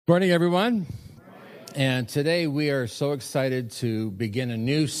Morning, everyone. And today we are so excited to begin a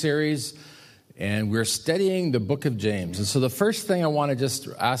new series, and we're studying the book of James. And so the first thing I want to just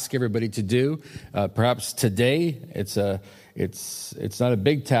ask everybody to do, perhaps today, it's not a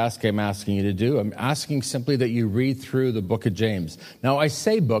big task I'm asking you to do. I'm asking simply that you read through the book of James. Now, I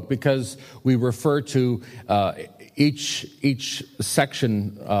say book because we refer to each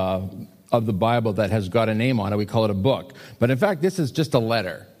section of the Bible that has got a name on it. We call it a book. But in fact, this is just a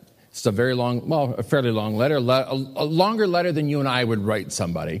letter. It's a fairly long letter, a longer letter than you and I would write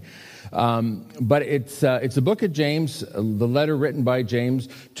somebody. But it's the book of James, the letter written by James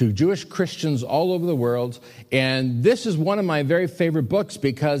to Jewish Christians all over the world. And this is one of my very favorite books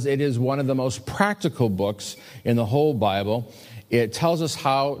because it is one of the most practical books in the whole Bible. It tells us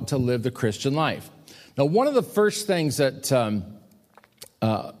how to live the Christian life. Now, one of the first things that,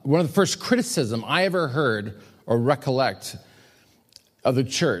 one of the first criticism I ever heard or recollect of the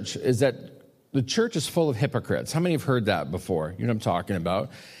church is that the church is full of hypocrites. How many have heard that before? You know what I'm talking about.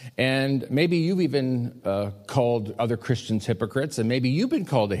 And maybe you've even called other Christians hypocrites, and maybe you've been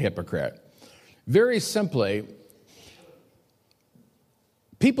called a hypocrite. Very simply,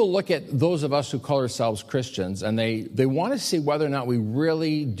 people look at those of us who call ourselves Christians, and they want to see whether or not we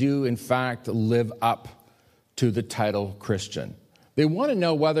really do, in fact, live up to the title Christian. They want to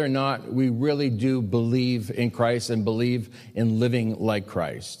know whether or not we really do believe in Christ and believe in living like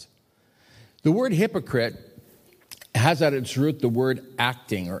Christ. The word hypocrite has at its root the word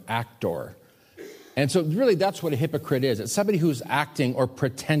acting or actor. And so really that's what a hypocrite is. It's somebody who's acting or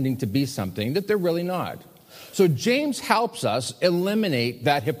pretending to be something that they're really not. So James helps us eliminate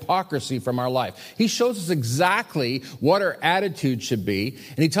that hypocrisy from our life. He shows us exactly what our attitude should be,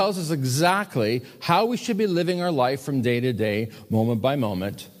 and he tells us exactly how we should be living our life from day to day, moment by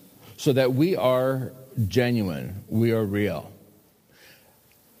moment, so that we are genuine, we are real.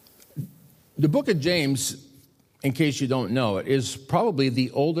 The book of James, in case you don't know it, is probably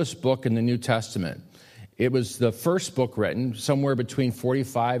the oldest book in the New Testament. It was the first book written somewhere between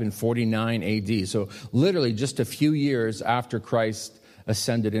 45 and 49 AD, so literally just a few years after Christ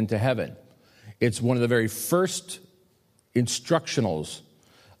ascended into heaven. It's one of the very first instructionals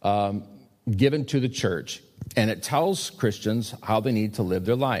given to the church, and it tells Christians how they need to live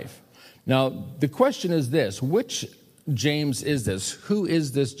their life. Now, the question is this: which James is this? Who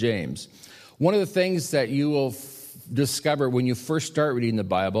is this James? One of the things that you will discover when you first start reading the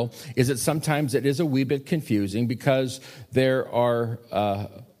Bible is that sometimes it is a wee bit confusing because there are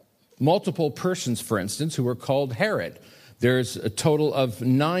multiple persons, for instance, who are called Herod. There's a total of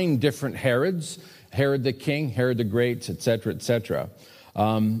 9 different Herods: Herod the king, Herod the great, etc., etc.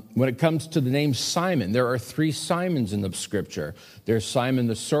 When it comes to the name Simon, there are 3 Simons in the scripture. There's Simon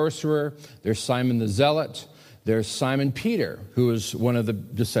the sorcerer, there's Simon the zealot, there's Simon Peter, who is one of the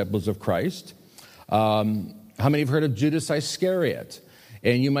disciples of Christ. How many have heard of Judas Iscariot?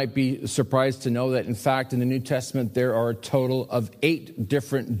 And you might be surprised to know that, in fact, in the New Testament, there are a total of 8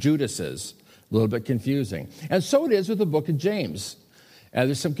 different Judases. A little bit confusing. And so it is with the book of James.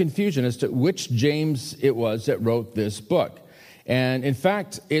 There's some confusion as to which James it was that wrote this book. And in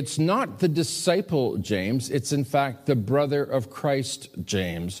fact, it's not the disciple James. It's, in fact, the brother of Christ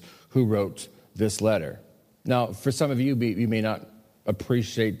James who wrote this letter. Now, for some of you, you may not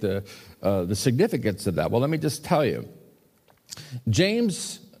appreciate the significance of that. Well, let me just tell you.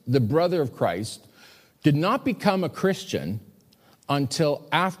 James, the brother of Christ, did not become a Christian until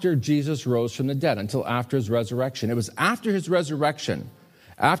after Jesus rose from the dead, until after his resurrection. It was after his resurrection,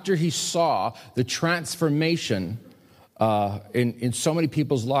 after he saw the transformation in so many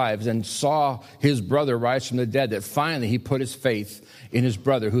people's lives and saw his brother rise from the dead, that finally he put his faith in his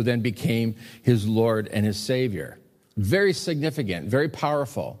brother, who then became his Lord and his Savior. Very significant, very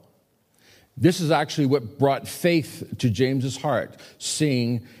powerful. This is actually what brought faith to James's heart,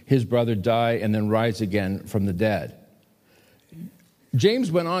 seeing his brother die and then rise again from the dead.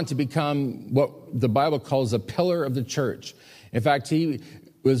 James went on to become what the Bible calls a pillar of the church. In fact, he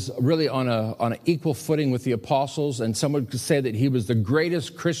was really on an equal footing with the apostles, and some would say that he was the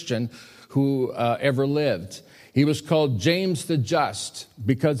greatest Christian who ever lived. He was called James the Just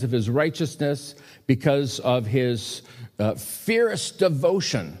because of his righteousness, because of his fierce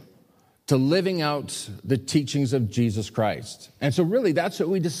devotion to living out the teachings of Jesus Christ. And so really that's what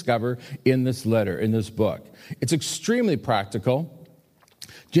we discover in this letter, in this book. It's extremely practical.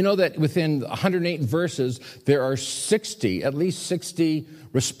 Do you know that within 108 verses, there are at least 60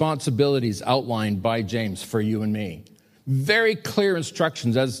 responsibilities outlined by James for you and me? Very clear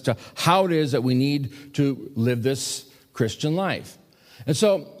instructions as to how it is that we need to live this Christian life. And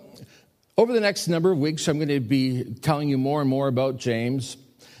so over the next number of weeks, I'm going to be telling you more and more about James.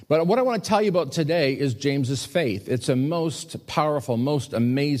 But what I want to tell you about today is James's faith. It's a most powerful, most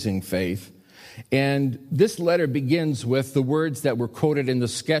amazing faith. And this letter begins with the words that were quoted in the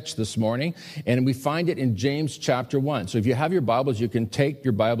sketch this morning, and we find it in James chapter 1. So if you have your Bibles, you can take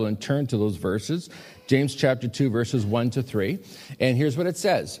your Bible and turn to those verses, James chapter 2, verses 1 to 3. And here's what it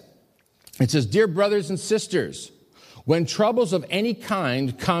says. It says, "Dear brothers and sisters, when troubles of any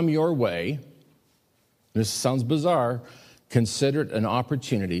kind come your way," this sounds bizarre, "consider it an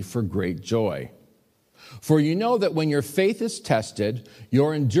opportunity for great joy. For you know that when your faith is tested,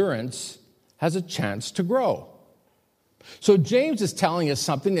 your endurance has a chance to grow." So James is telling us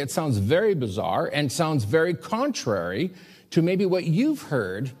something that sounds very bizarre and sounds very contrary to maybe what you've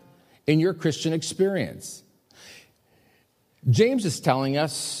heard in your Christian experience. James is telling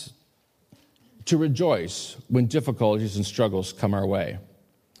us to rejoice when difficulties and struggles come our way.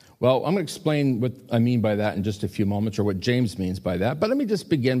 Well, I'm going to explain what I mean by that in just a few moments, or what James means by that. But let me just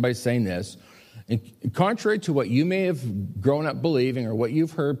begin by saying this. Contrary to what you may have grown up believing or what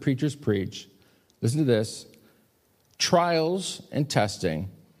you've heard preachers preach, listen to this. Trials and testing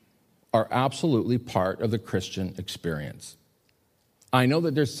are absolutely part of the Christian experience. I know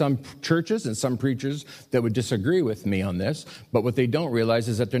that there's some churches and some preachers that would disagree with me on this, but what they don't realize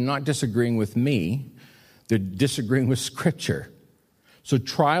is that they're not disagreeing with me, they're disagreeing with Scripture. So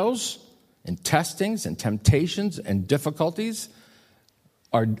trials and testings and temptations and difficulties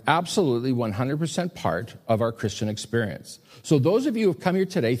are absolutely 100% part of our Christian experience. So those of you who have come here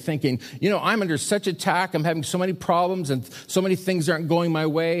today thinking, I'm under such attack, I'm having so many problems, and so many things aren't going my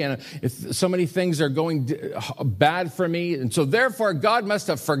way, and so many things are going bad for me, and so therefore God must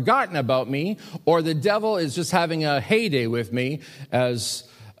have forgotten about me, or the devil is just having a heyday with me, as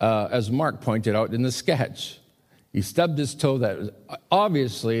Mark pointed out in the sketch. He stubbed his toe. That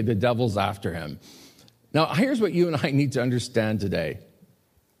obviously the devil's after him. Now, here's what you and I need to understand today.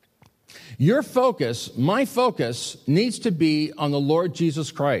 Your focus, my focus, needs to be on the Lord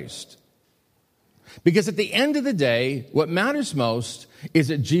Jesus Christ. Because at the end of the day, what matters most is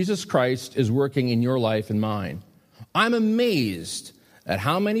that Jesus Christ is working in your life and mine. I'm amazed at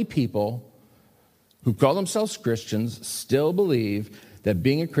how many people who call themselves Christians still believe that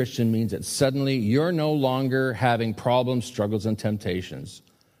being a Christian means that suddenly you're no longer having problems, struggles, and temptations.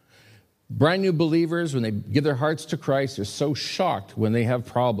 Brand new believers, when they give their hearts to Christ, they're so shocked when they have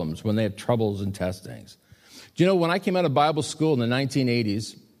problems, when they have troubles and testings. Do you know, when I came out of Bible school in the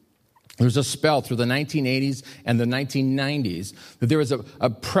 1980s, there was a spell through the 1980s and the 1990s that there was a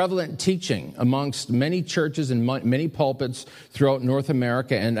prevalent teaching amongst many churches and many pulpits throughout North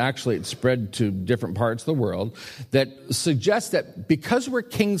America, and actually it spread to different parts of the world, that suggests that because we're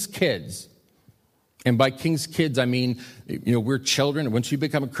king's kids, and by king's kids, I mean, we're children. Once you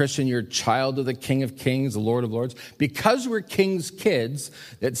become a Christian, you're a child of the King of Kings, the Lord of Lords. Because we're king's kids,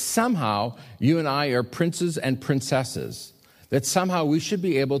 that somehow you and I are princes and princesses. That somehow we should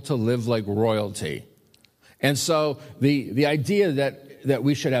be able to live like royalty. And so the idea that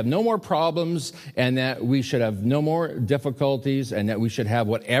we should have no more problems, and that we should have no more difficulties, and that we should have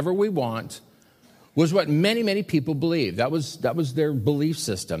whatever we want, was what many, many people believed. That was their belief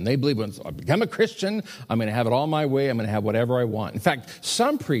system. They believed, when I become a Christian, I'm going to have it all my way. I'm going to have whatever I want. In fact,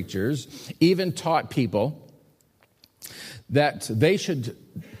 some preachers even taught people that they should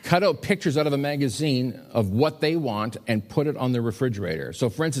cut out pictures out of a magazine of what they want and put it on their refrigerator. So,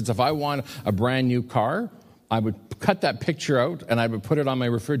 for instance, if I want a brand new car, I would cut that picture out and I would put it on my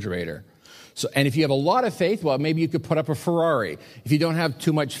refrigerator. So, and if you have a lot of faith, well, maybe you could put up a Ferrari. If you don't have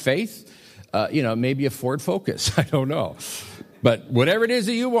too much faith, maybe a Ford Focus. I don't know. But whatever it is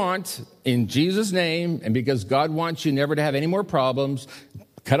that you want, in Jesus' name, and because God wants you never to have any more problems,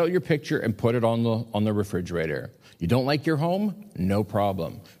 cut out your picture and put it on the refrigerator. You don't like your home? No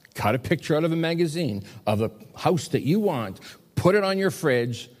problem. Cut a picture out of a magazine of the house that you want, put it on your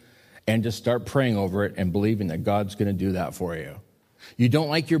fridge, and just start praying over it and believing that God's going to do that for you. You don't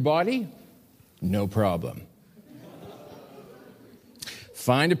like your body? No problem.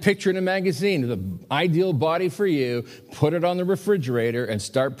 Find a picture in a magazine of the ideal body for you, put it on the refrigerator, and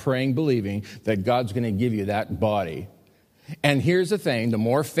start praying, believing that God's going to give you that body. And here's the thing, the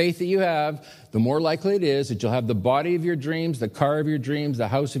more faith that you have, the more likely it is that you'll have the body of your dreams, the car of your dreams, the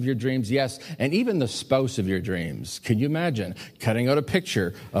house of your dreams, yes, and even the spouse of your dreams. Can you imagine cutting out a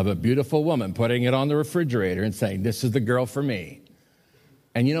picture of a beautiful woman, putting it on the refrigerator and saying, this is the girl for me?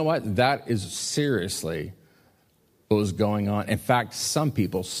 And you know what? That is seriously what was going on. In fact, some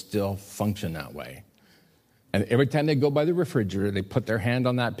people still function that way. And every time they go by the refrigerator, they put their hand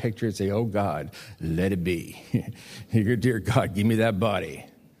on that picture and say, oh, God, let it be. Dear God, give me that body.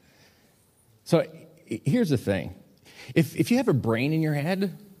 So here's the thing. If you have a brain in your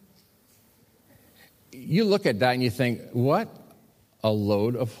head, you look at that and you think, what a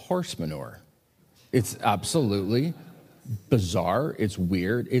load of horse manure. It's absolutely bizarre, it's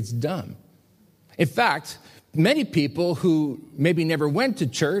weird, it's dumb. In fact, many people who maybe never went to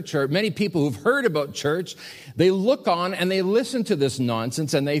church, or many people who've heard about church, they look on and they listen to this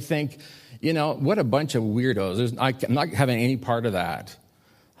nonsense and they think, what a bunch of weirdos. I'm not having any part of that.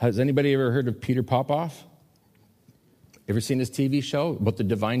 Has anybody ever heard of Peter Popoff? Ever seen his TV show about the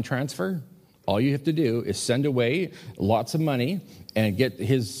divine transfer? All you have to do is send away lots of money and get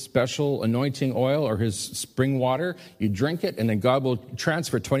his special anointing oil or his spring water. You drink it, and then God will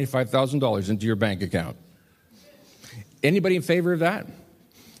transfer $25,000 into your bank account. Anybody in favor of that?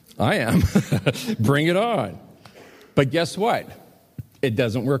 I am. Bring it on. But guess what? It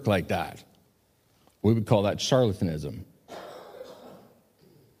doesn't work like that. We would call that charlatanism.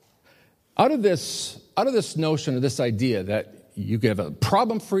 Out of this notion, of this idea that you could have a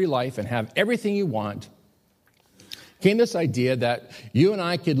problem-free life and have everything you want, came this idea that you and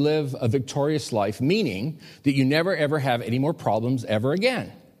I could live a victorious life, meaning that you never, ever have any more problems ever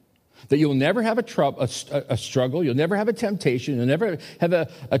again. That you'll never have a struggle, you'll never have a temptation, you'll never have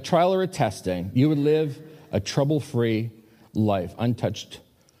a trial or a testing. You would live a trouble-free life, untouched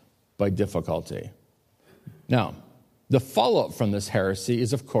by difficulty. Now, the follow-up from this heresy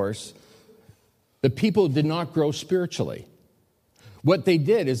is, of course, the people did not grow spiritually. What they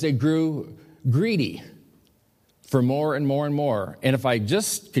did is they grew greedy for more and more and more. And if I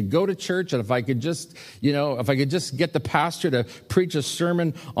just could go to church, and if I could just get the pastor to preach a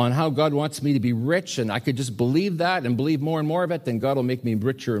sermon on how God wants me to be rich, and I could just believe that and believe more and more of it, then God will make me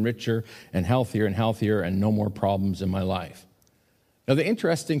richer and richer and healthier and no more problems in my life. Now, the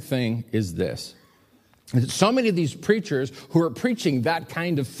interesting thing is this. So many of these preachers who are preaching that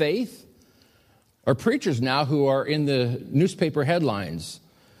kind of faith are preachers now who are in the newspaper headlines.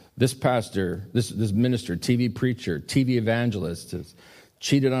 This pastor, this minister, TV preacher, TV evangelist has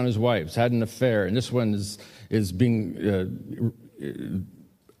cheated on his wife, has had an affair, and this one is being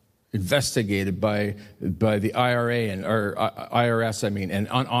investigated by the IRA or IRS, and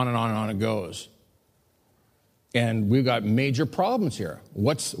on and on it goes. And we've got major problems here.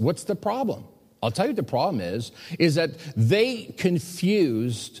 What's the problem? I'll tell you what the problem is that they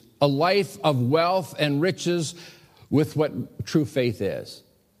confused a life of wealth and riches with what true faith is.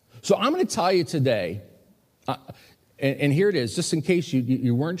 So I'm going to tell you today, and here it is, just in case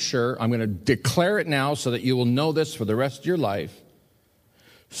you weren't sure, I'm going to declare it now so that you will know this for the rest of your life.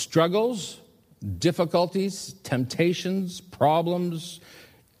 Struggles, difficulties, temptations, problems,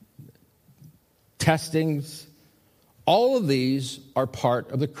 testings, all of these are part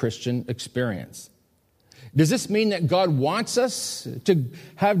of the Christian experience. Does this mean that God wants us to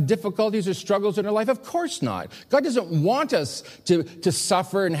have difficulties or struggles in our life? Of course not. God doesn't want us to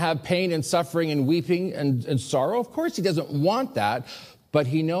suffer and have pain and suffering and weeping and sorrow. Of course he doesn't want that, but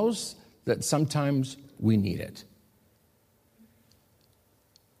he knows that sometimes we need it.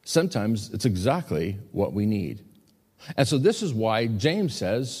 Sometimes it's exactly what we need. And so this is why James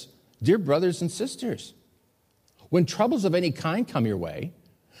says, dear brothers and sisters, when troubles of any kind come your way,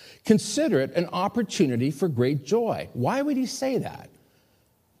 consider it an opportunity for great joy. Why would he say that?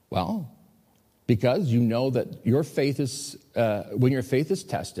 Well, because you know that your faith is, when your faith is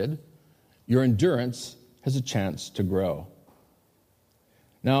tested, your endurance has a chance to grow.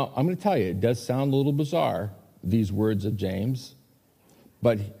 Now, I'm going to tell you, it does sound a little bizarre, these words of James,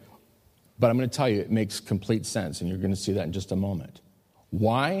 but I'm going to tell you it makes complete sense, and you're going to see that in just a moment.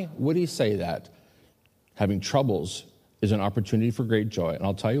 Why would he say that? Having troubles is an opportunity for great joy, and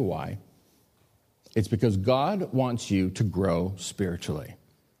I'll tell you why. It's because God wants you to grow spiritually.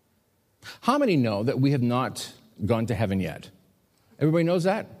 How many know that we have not gone to heaven yet? Everybody knows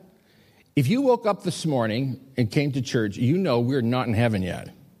that? If you woke up this morning and came to church, you know we're not in heaven yet.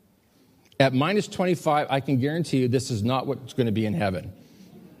 At minus 25, I can guarantee you this is not what's going to be in heaven.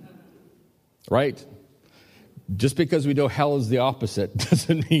 Right? Just because we know hell is the opposite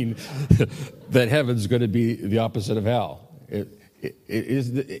doesn't mean that heaven's going to be the opposite of hell.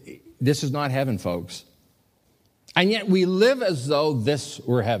 This is not heaven, folks. And yet we live as though this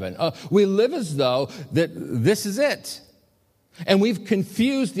were heaven. We live as though that this is it. And we've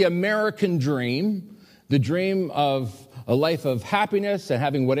confused the American dream, the dream of a life of happiness and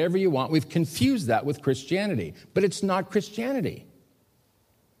having whatever you want. We've confused that with Christianity. But it's not Christianity.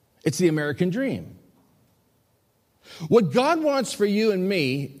 It's the American dream. What God wants for you and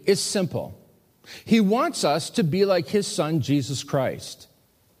me is simple. He wants us to be like his son, Jesus Christ.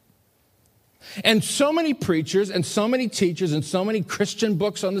 And so many preachers and so many teachers and so many Christian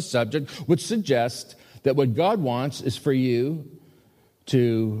books on the subject would suggest that what God wants is for you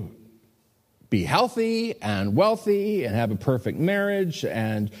to be healthy and wealthy and have a perfect marriage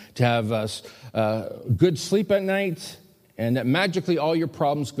and to have good sleep at night, and that magically all your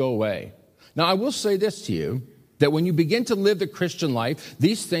problems go away. Now, I will say this to you, that when you begin to live the Christian life,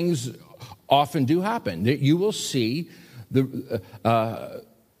 these things often do happen. That you will see a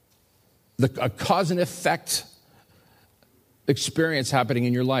cause and effect experience happening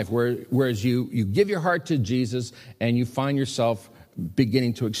in your life, whereas you give your heart to Jesus and you find yourself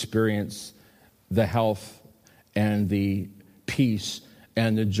beginning to experience the health and the peace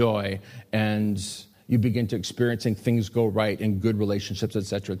and the joy, and you begin to experiencing things go right in good relationships,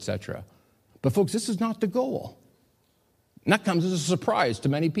 etc., etc. But folks, this is not the goal. And that comes as a surprise to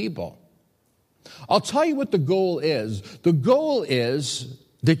many people. I'll tell you what the goal is. The goal is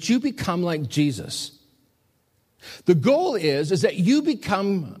that you become like Jesus. The goal is that you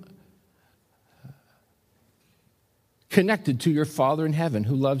become connected to your Father in heaven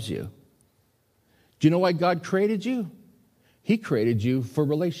who loves you. Do you know why God created you? He created you for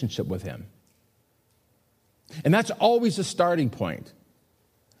relationship with him. And that's always a starting point.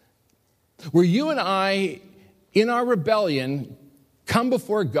 Where you and I, in our rebellion, come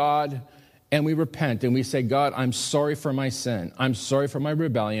before God and we repent and we say, God, I'm sorry for my sin. I'm sorry for my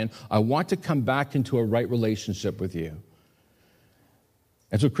rebellion. I want to come back into a right relationship with you.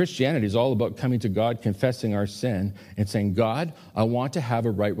 And so Christianity is all about coming to God, confessing our sin, and saying, God, I want to have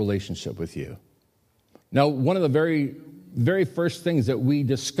a right relationship with you. Now, one of the very, very first things that we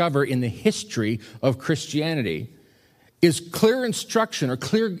discover in the history of Christianity is clear instruction or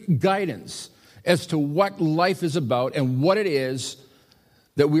clear guidance as to what life is about and what it is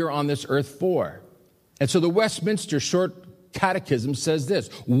that we are on this earth for. And so the Westminster Short Catechism says this: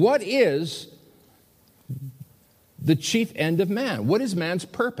 what is the chief end of man? What is man's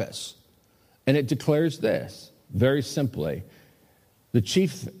purpose? And it declares this, very simply: the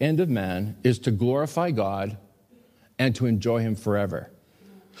chief end of man is to glorify God and to enjoy him forever.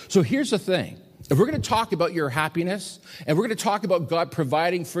 So here's the thing. If we're going to talk about your happiness, and we're going to talk about God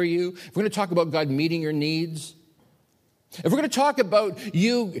providing for you, if we're going to talk about God meeting your needs, if we're going to talk about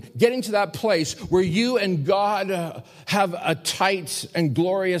you getting to that place where you and God have a tight and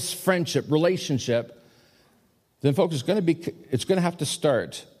glorious friendship, relationship, then folks, it's going to have to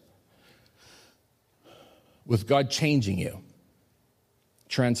start with God changing you,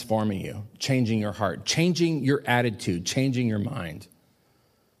 transforming you, changing your heart, changing your attitude, changing your mind.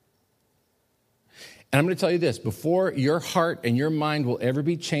 And I'm going to tell you this: before your heart and your mind will ever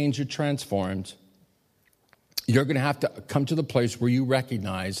be changed or transformed, you're going to have to come to the place where you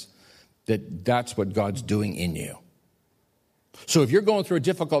recognize that that's what God's doing in you. So if you're going through a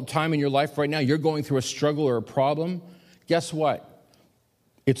difficult time in your life right now, you're going through a struggle or a problem, guess what?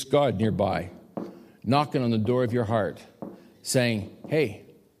 It's God nearby, knocking on the door of your heart, saying, hey,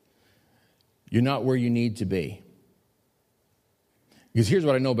 you're not where you need to be. Because here's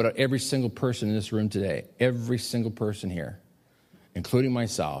what I know about every single person in this room today, every single person here, including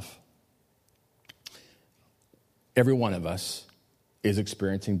myself. Every one of us is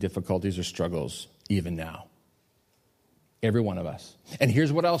experiencing difficulties or struggles even now. Every one of us. And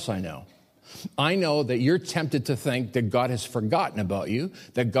here's what else I know. I know that you're tempted to think that God has forgotten about you,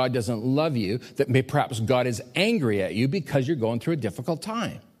 that God doesn't love you, that perhaps God is angry at you because you're going through a difficult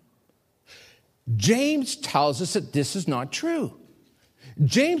time. James tells us that this is not true.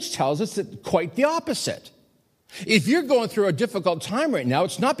 James tells us that quite the opposite. If you're going through a difficult time right now,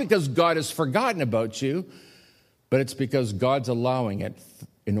 it's not because God has forgotten about you, but it's because God's allowing it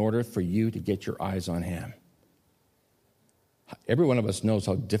in order for you to get your eyes on him. Every one of us knows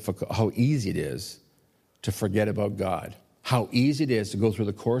how easy it is to forget about God. How easy it is to go through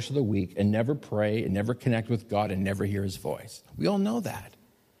the course of the week and never pray and never connect with God and never hear his voice. We all know that.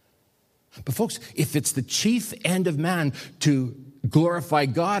 But folks, if it's the chief end of man to glorify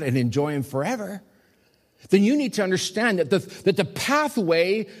God and enjoy him forever, then you need to understand that the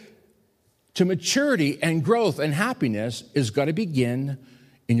pathway to maturity and growth and happiness is got to begin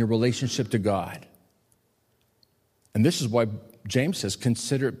in your relationship to God. And this is why James says,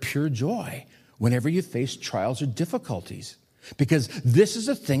 consider it pure joy whenever you face trials or difficulties, because this is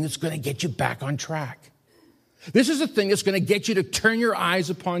the thing that's going to get you back on track. This is the thing that's going to get you to turn your eyes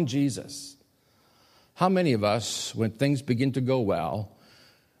upon Jesus. How many of us, when things begin to go well,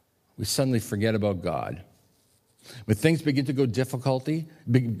 we suddenly forget about God? When things begin to go difficult and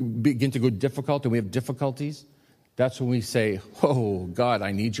we have difficulties, that's when we say, oh, God,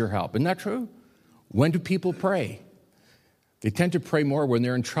 I need your help. Isn't that true? When do people pray? They tend to pray more when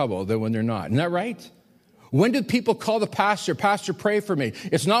they're in trouble than when they're not. Isn't that right? When do people call the pastor, Pastor, pray for me?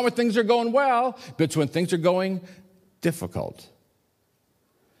 It's not when things are going well, but it's when things are going difficult.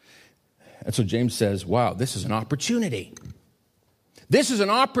 And so James says, wow, this is an opportunity. This is an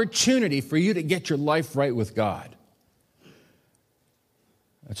opportunity for you to get your life right with God.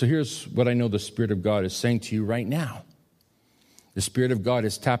 And so here's what I know the Spirit of God is saying to you right now. The Spirit of God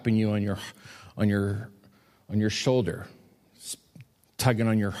is tapping you on your shoulder, tugging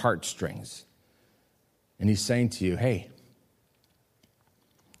on your heartstrings. And he's saying to you, hey,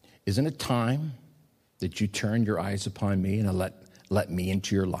 isn't it time that you turn your eyes upon me and let me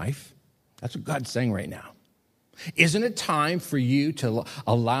into your life? That's what God's saying right now. Isn't it time for you to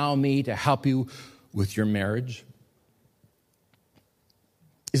allow me to help you with your marriage?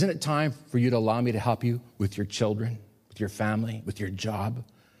 Isn't it time for you to allow me to help you with your children, with your family, with your job,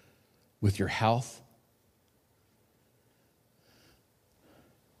 with your health?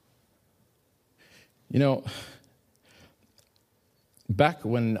 You know, back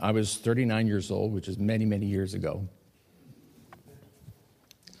when I was 39 years old, which is many, many years ago,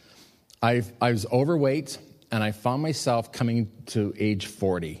 I was overweight, and I found myself coming to age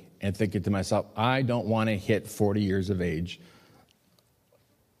 40 and thinking to myself, I don't want to hit 40 years of age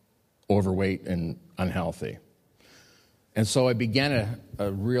overweight and unhealthy. And so I began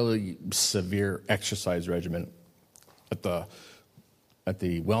a really severe exercise regimen at the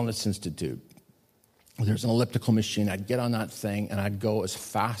Wellness Institute. There's an elliptical machine. I'd get on that thing, and I'd go as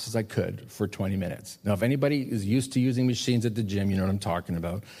fast as I could for 20 minutes. Now, if anybody is used to using machines at the gym, you know what I'm talking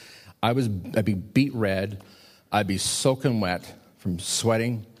about. I'd be beet red. I'd be soaking wet from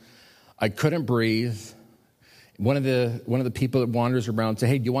sweating. I couldn't breathe. One of the people that wanders around said,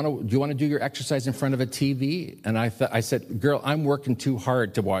 "Hey, do you want to do your exercise in front of a TV?" And I said, "Girl, I'm working too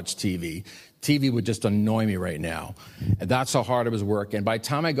hard to watch TV. TV would just annoy me right now." And that's how hard I was working. By the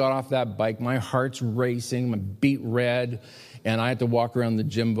time I got off that bike, my heart's racing, my beet red, and I had to walk around the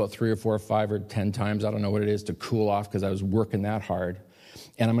gym about 3 or 4 or 5 or 10 times. I don't know what it is to cool off because I was working that hard.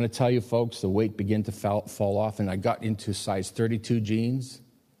 And I'm going to tell you, folks, the weight began to fall off, and I got into size 32 jeans.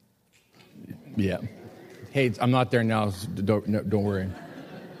 Yeah. Hey, I'm not there now, so don't worry.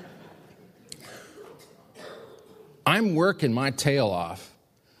 I'm working my tail off,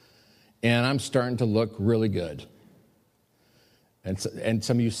 and I'm starting to look really good. And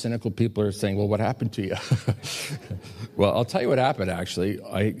some of you cynical people are saying, well, what happened to you? Well, I'll tell you what happened, actually.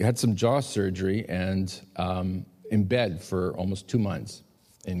 I had some jaw surgery and in bed for almost 2 months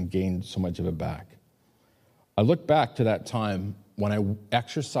and gained so much of it back. I look back to that time when I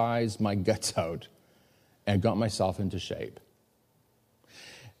exercised my guts out and got myself into shape.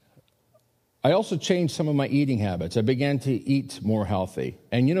 I also changed some of my eating habits. I began to eat more healthy.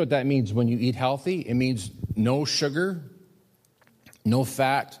 And you know what that means when you eat healthy? It means no sugar, no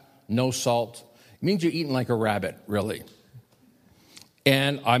fat, no salt. It means you're eating like a rabbit, really.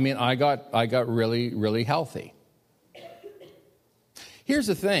 And I mean, I got really, really healthy. Here's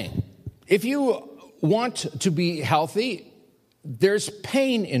the thing. If you want to be healthy, there's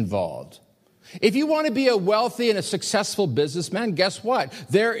pain involved. If you want to be a wealthy and a successful businessman, guess what?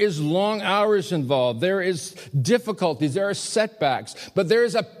 There is long hours involved. There is difficulties. There are setbacks. But there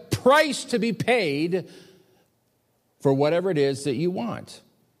is a price to be paid for whatever it is that you want.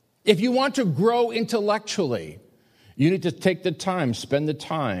 If you want to grow intellectually, you need to take the time, spend the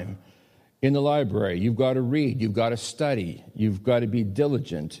time in the library. You've got to read. You've got to study. You've got to be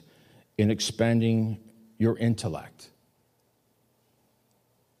diligent in expanding your intellect.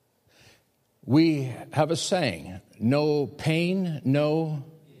 We have a saying, no pain, no...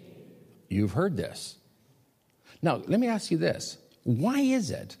 You've heard this. Now, let me ask you this. Why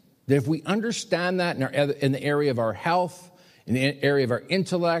is it that if we understand that in the area of our health, in the area of our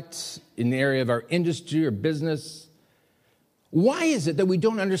intellect, in the area of our industry or business, why is it that we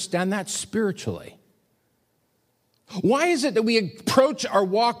don't understand that spiritually? Why is it that we approach our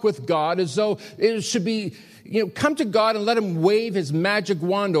walk with God as though it should be, come to God and let him wave his magic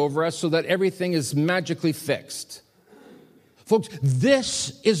wand over us so that everything is magically fixed? Folks,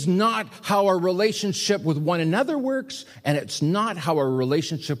 this is not how our relationship with one another works, and it's not how our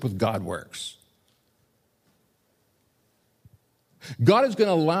relationship with God works. God is going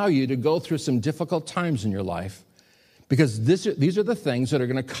to allow you to go through some difficult times in your life because these are the things that are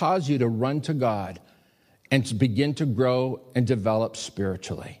going to cause you to run to God and to begin to grow and develop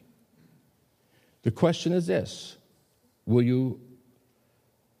spiritually. The question is this: will you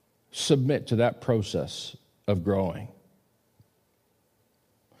submit to that process of growing?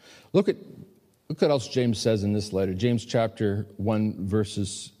 Look at what else James says in this letter. James chapter 1,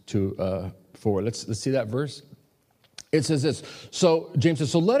 verses 2, 4. Let's see that verse. It says this. So James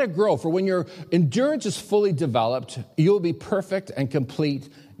says, so let it grow, for when your endurance is fully developed, you will be perfect and complete,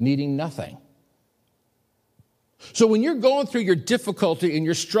 needing nothing. So when you're going through your difficulty and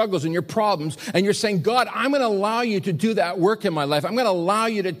your struggles and your problems, and you're saying, God, I'm going to allow you to do that work in my life. I'm going to allow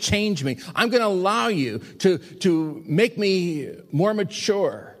you to change me. I'm going to allow you to make me more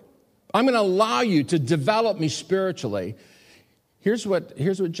mature. I'm going to allow you to develop me spiritually. Here's what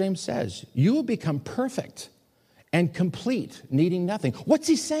James says. You will become perfect and complete, needing nothing. What's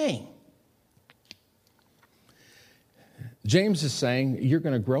he saying? James is saying you're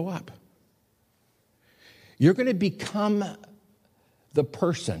going to grow up. You're going to become the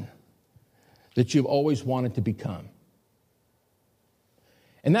person that you've always wanted to become.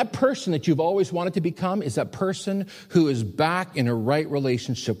 And that person that you've always wanted to become is that person who is back in a right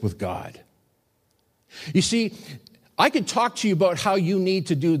relationship with God. You see, I could talk to you about how you need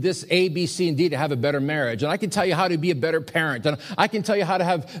to do this A, B, C, and D to have a better marriage. And I can tell you how to be a better parent. And I can tell you how to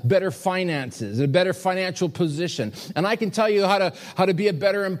have better finances, a better financial position. And I can tell you how to be a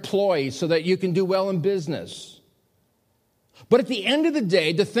better employee so that you can do well in business. But at the end of the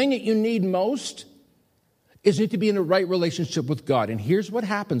day, the thing that you need most is you to be in a right relationship with God. And here's what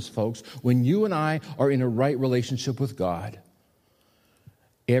happens, folks. When you and I are in a right relationship with God,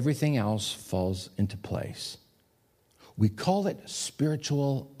 everything else falls into place. We call it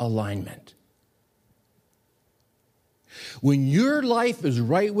spiritual alignment. When your life is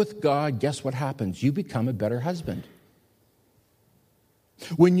right with God, guess what happens? You become a better husband.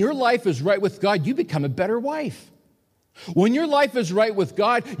 When your life is right with God, you become a better wife. When your life is right with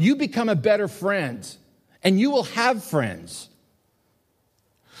God, you become a better friend. And you will have friends.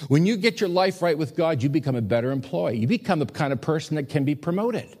 When you get your life right with God, you become a better employee. You become the kind of person that can be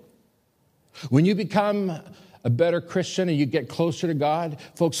promoted. When you become a better Christian and you get closer to God,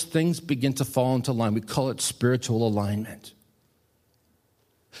 folks, things begin to fall into line. We call it spiritual alignment.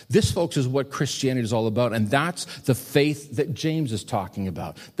 This, folks, is what Christianity is all about, and that's the faith that James is talking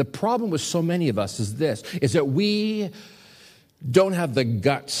about. The problem with so many of us is this, is that we don't have the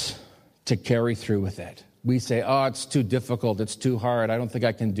guts to carry through with it. We say, oh, it's too difficult, it's too hard, I don't think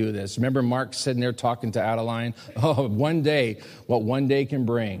I can do this. Remember Mark sitting there talking to Adeline? Oh, one day, what one day can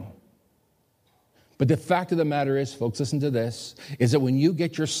bring. But the fact of the matter is, folks, listen to this, is that when you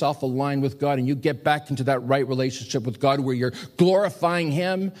get yourself aligned with God and you get back into that right relationship with God where you're glorifying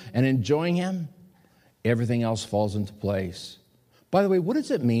Him and enjoying Him, everything else falls into place. By the way, what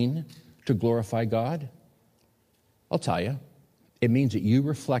does it mean to glorify God? I'll tell you. It means that you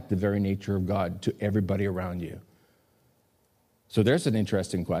reflect the very nature of God to everybody around you. So there's an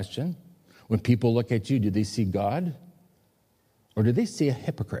interesting question. When people look at you, do they see God? Or do they see a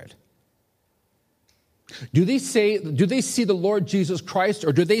hypocrite? Do they see the Lord Jesus Christ,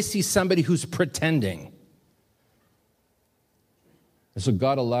 or do they see somebody who's pretending? And so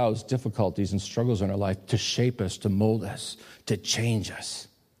God allows difficulties and struggles in our life to shape us, to mold us, to change us.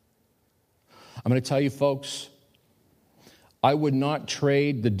 I'm going to tell you, folks, I would not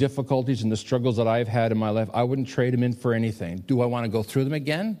trade the difficulties and the struggles that I've had in my life. I wouldn't trade them in for anything. Do I want to go through them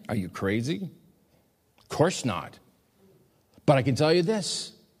again? Are you crazy? Of course not. But I can tell you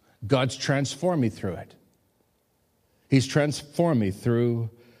this, God's transformed me through it. He's transformed me through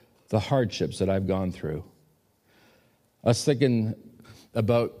the hardships that I've gone through. I was thinking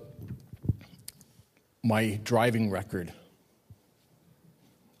about my driving record.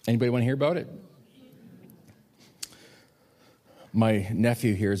 Anybody want to hear about it? My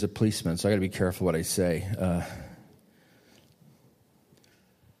nephew here is a policeman, so I got to be careful what I say.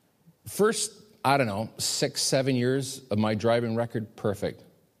 First, 6, 7 years of my driving record, perfect.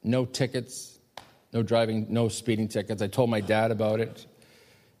 No tickets, no driving, no speeding tickets. I told my dad about it.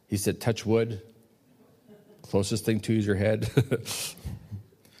 He said, touch wood. Closest thing to is your head.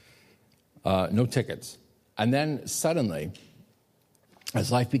 No tickets. And then suddenly, as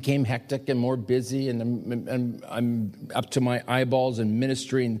life became hectic and more busy and I'm up to my eyeballs in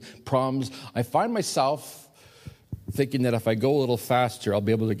ministry and problems, I find myself thinking that if I go a little faster, I'll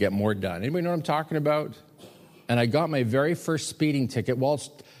be able to get more done. Anybody know what I'm talking about? And I got my very first speeding ticket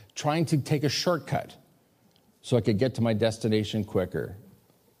whilst trying to take a shortcut so I could get to my destination quicker.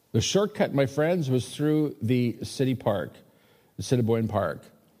 The shortcut, my friends, was through the city park, the Assiniboine Park.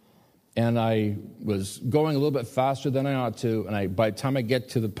 And I was going a little bit faster than I ought to, and by the time I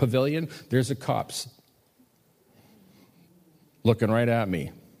get to the pavilion, there's the cops looking right at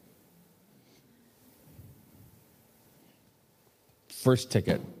me. First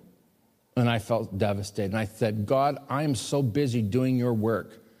ticket. And I felt devastated. And I said, God, I am so busy doing your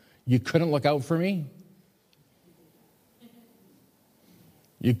work. You couldn't look out for me?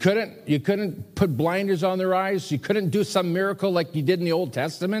 You couldn't put blinders on their eyes? You couldn't do some miracle like you did in the Old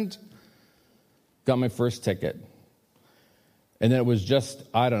Testament? Got my first ticket. And then it was just,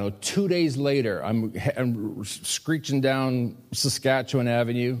 2 days later, I'm screeching down Saskatchewan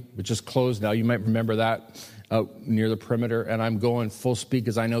Avenue, which is closed now. You might remember that, out near the perimeter. And I'm going full speed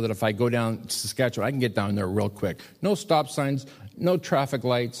because I know that if I go down Saskatchewan, I can get down there real quick. No stop signs, no traffic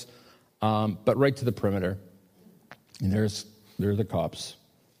lights, but right to the perimeter. And there are the cops.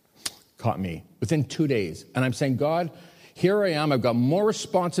 Caught me within 2 days. And I'm saying, God, here I am. I've got more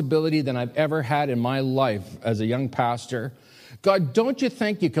responsibility than I've ever had in my life as a young pastor. God, don't you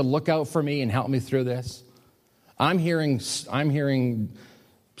think you could look out for me and help me through this? I'm hearing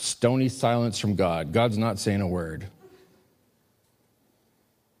stony silence from God. God's not saying a word.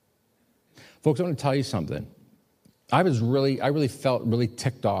 Folks, I want to tell you something. I really felt really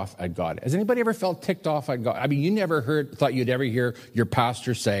ticked off at God. Has anybody ever felt ticked off at God? I mean, you never thought you'd ever hear your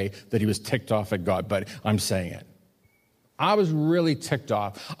pastor say that he was ticked off at God, but I'm saying it. I was really ticked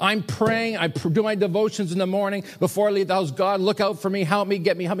off. I'm praying. I do my devotions in the morning before I leave the house. God, look out for me. Help me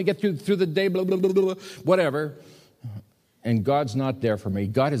get through the day, blah, blah, blah, blah, whatever. And God's not there for me.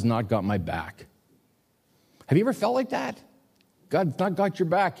 God has not got my back. Have you ever felt like that? God's not got your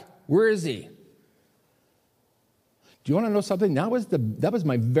back. Where is he? Do you want to know something? That was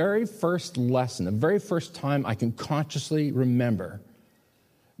my very first lesson, the very first time I can consciously remember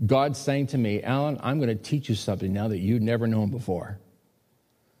God saying to me, Alan, I'm going to teach you something now that you'd never known before.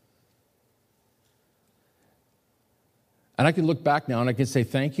 And I can look back now and I can say,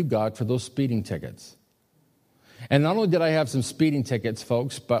 thank you, God, for those speeding tickets. And not only did I have some speeding tickets,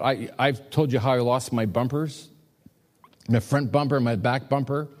 folks, but I've told you how I lost my bumpers, my front bumper and my back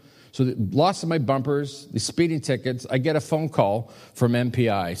bumper. So the loss of my bumpers, the speeding tickets, I get a phone call from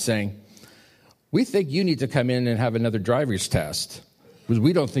MPI saying, we think you need to come in and have another driver's test because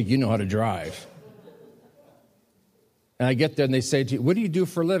we don't think you know how to drive. And I get there and they say to you, what do you do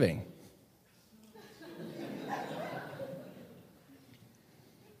for a living?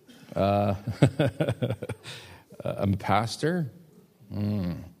 I'm a pastor.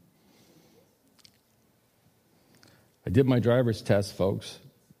 I did my driver's test, folks,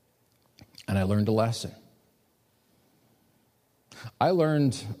 and I learned a lesson. I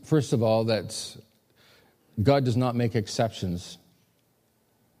learned, first of all, that God does not make exceptions,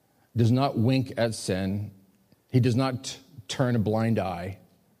 does not wink at sin. He does not turn a blind eye.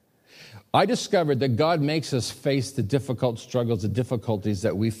 I discovered that God makes us face the difficult struggles, the difficulties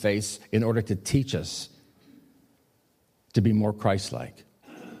that we face in order to teach us to be more Christ-like.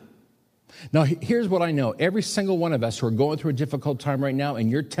 Now, here's what I know. Every single one of us who are going through a difficult time right now,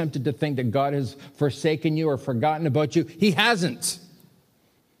 and you're tempted to think that God has forsaken you or forgotten about you, he hasn't.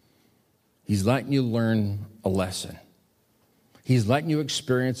 He's letting you learn a lesson. He's letting you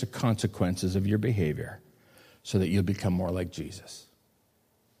experience the consequences of your behavior so that you'll become more like Jesus.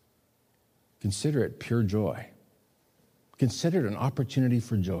 Consider it pure joy. Consider it an opportunity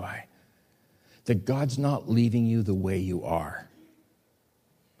for joy. That God's not leaving you the way you are.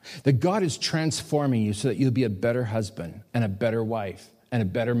 That God is transforming you so that you'll be a better husband and a better wife and a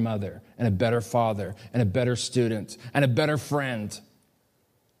better mother and a better father and a better student and a better friend.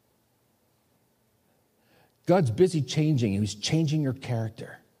 God's busy changing you. He's changing your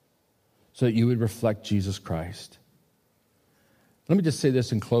character so that you would reflect Jesus Christ. Let me just say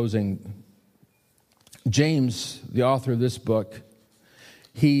this in closing. James, the author of this book,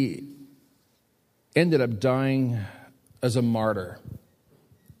 he ended up dying as a martyr.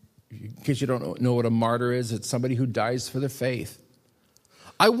 In case you don't know what a martyr is, it's somebody who dies for their faith.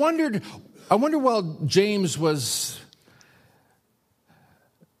 I wonder while James was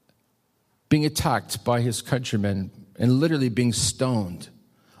being attacked by his countrymen and literally being stoned,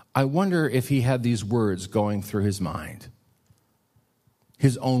 I wonder if he had these words going through his mind.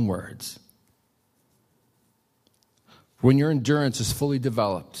 His own words. When your endurance is fully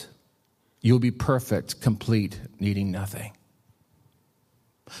developed, you'll be perfect, complete, needing nothing.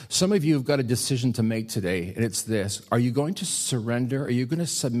 Some of you have got a decision to make today, and it's this. Are you going to surrender? Are you going to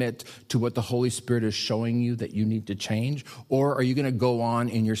submit to what the Holy Spirit is showing you that you need to change? Or are you going to go on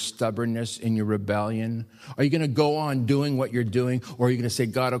in your stubbornness, in your rebellion? Are you going to go on doing what you're doing? Or are you going to say,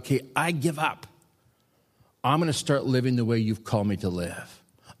 God, okay, I give up. I'm going to start living the way you've called me to live.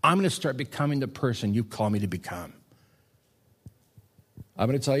 I'm going to start becoming the person you've called me to become. I'm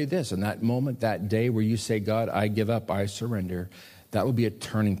going to tell you this. In that moment, that day where you say, God, I give up, I surrender, that will be a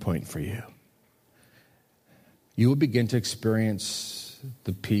turning point for you. You will begin to experience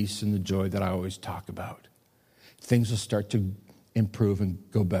the peace and the joy that I always talk about. Things will start to improve and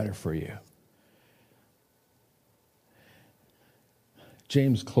go better for you.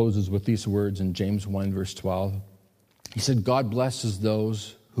 James closes with these words in James 1, verse 12. He said, God blesses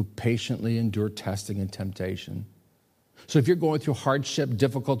those who patiently endure testing and temptation, So if you're going through hardship,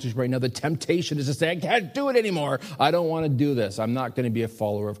 difficulties right now, the temptation is to say, I can't do it anymore. I don't want to do this. I'm not going to be a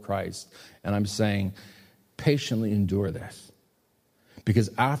follower of Christ. And I'm saying, patiently endure this. Because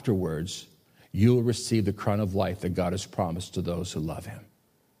afterwards, you'll receive the crown of life that God has promised to those who love him.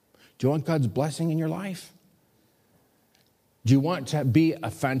 Do you want God's blessing in your life? Do you want to be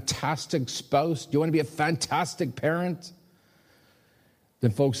a fantastic spouse? Do you want to be a fantastic parent? Then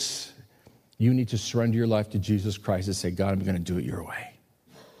folks, you need to surrender your life to Jesus Christ and say, God, I'm going to do it your way.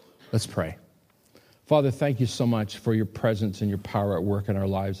 Let's pray. Father, thank you so much for your presence and your power at work in our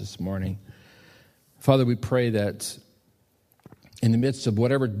lives this morning. Father, we pray that in the midst of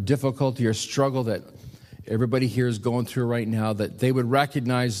whatever difficulty or struggle that everybody here is going through right now, that they would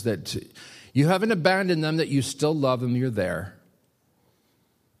recognize that you haven't abandoned them, that you still love them, you're there.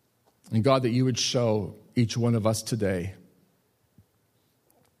 And God, that you would show each one of us today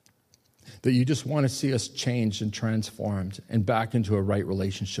that you just want to see us changed and transformed and back into a right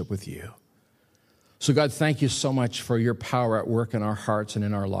relationship with you. So God, thank you so much for your power at work in our hearts and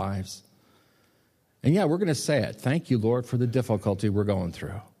in our lives. And yeah, we're going to say it. Thank you, Lord, for the difficulty we're going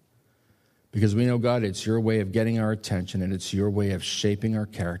through. Because we know, God, it's your way of getting our attention and it's your way of shaping our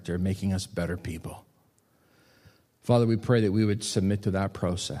character, making us better people. Father, we pray that we would submit to that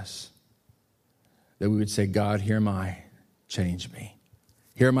process. That we would say, God, here am I, change me.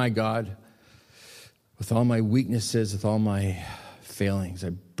 Here am I, God, with all my weaknesses, with all my failings. I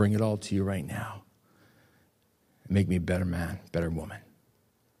bring it all to you right now. Make me a better man, better woman.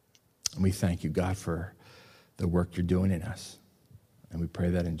 And we thank you, God, for the work you're doing in us. And we pray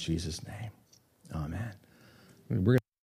that in Jesus' name. Amen. We're